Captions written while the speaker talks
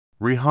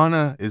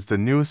Rihanna is the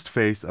newest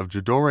face of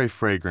J'adore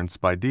fragrance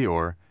by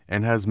Dior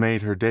and has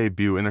made her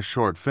debut in a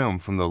short film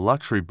from the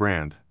luxury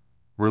brand.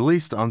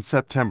 Released on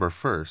September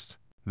 1st,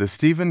 the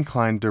Stephen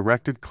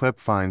Klein-directed clip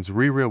finds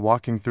Riri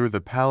walking through the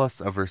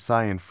Palace of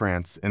Versailles in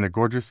France in a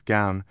gorgeous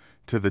gown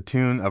to the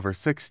tune of her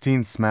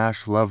 16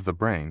 smash Love the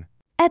Brain.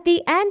 At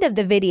the end of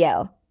the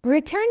video,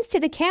 returns to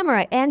the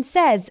camera and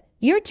says,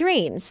 "Your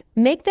dreams,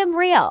 make them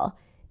real."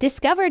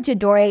 Discover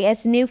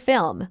J'adore's new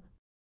film.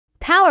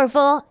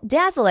 Powerful,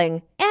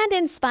 dazzling, and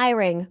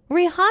inspiring,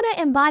 Rihanna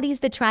embodies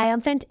the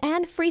triumphant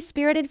and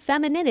free-spirited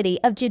femininity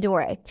of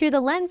J'adore through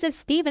the lens of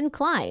Stephen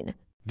Klein.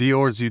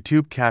 Dior's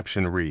YouTube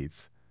caption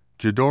reads,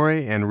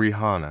 "J'adore and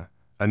Rihanna,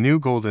 a new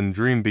golden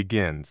dream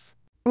begins."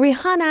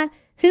 Rihanna,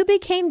 who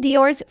became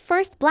Dior's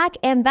first black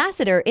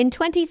ambassador in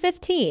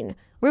 2015,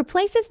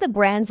 replaces the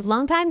brand's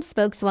longtime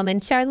spokeswoman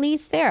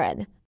Charlize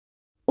Theron.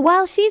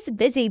 While she's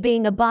busy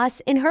being a boss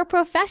in her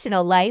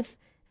professional life,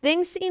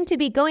 things seem to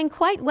be going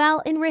quite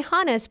well in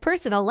Rihanna's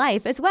personal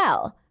life as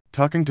well.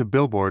 Talking to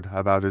Billboard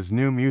about his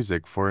new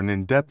music for an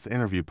in-depth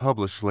interview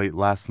published late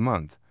last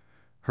month,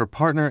 her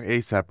partner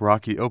A$AP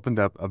Rocky opened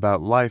up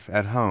about life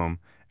at home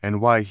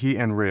and why he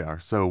and Ri are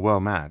so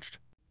well-matched.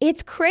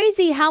 "It's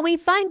crazy how we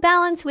find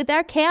balance with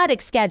our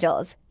chaotic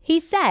schedules," he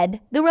said.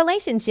 "The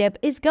relationship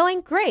is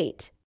going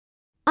great.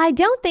 I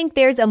don't think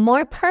there's a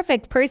more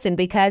perfect person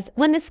because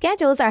when the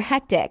schedules are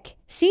hectic,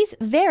 she's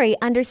very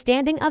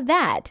understanding of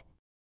that.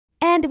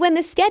 And when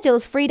the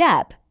schedule's freed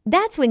up,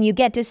 that's when you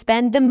get to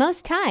spend the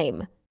most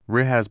time."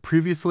 Ri has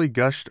previously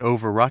gushed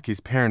over Rocky's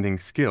parenting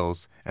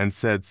skills and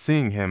said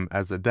seeing him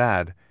as a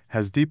dad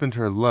has deepened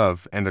her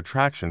love and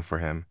attraction for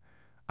him.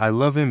 "I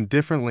love him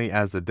differently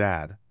as a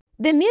dad."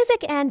 The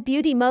music and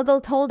beauty mogul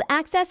told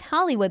Access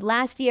Hollywood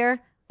last year,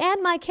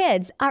 "And my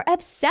kids are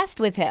obsessed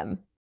with him.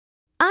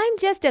 I'm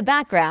just a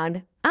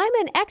background. I'm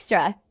an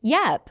extra,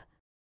 yep.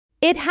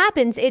 It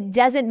happens, it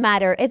doesn't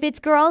matter if it's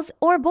girls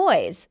or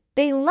boys.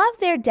 They love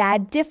their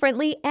dad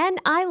differently and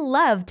I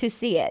love to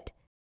see it."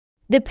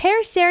 The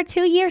pair share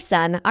 2-year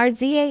son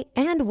RZA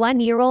and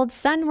 1-year-old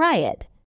son Riot.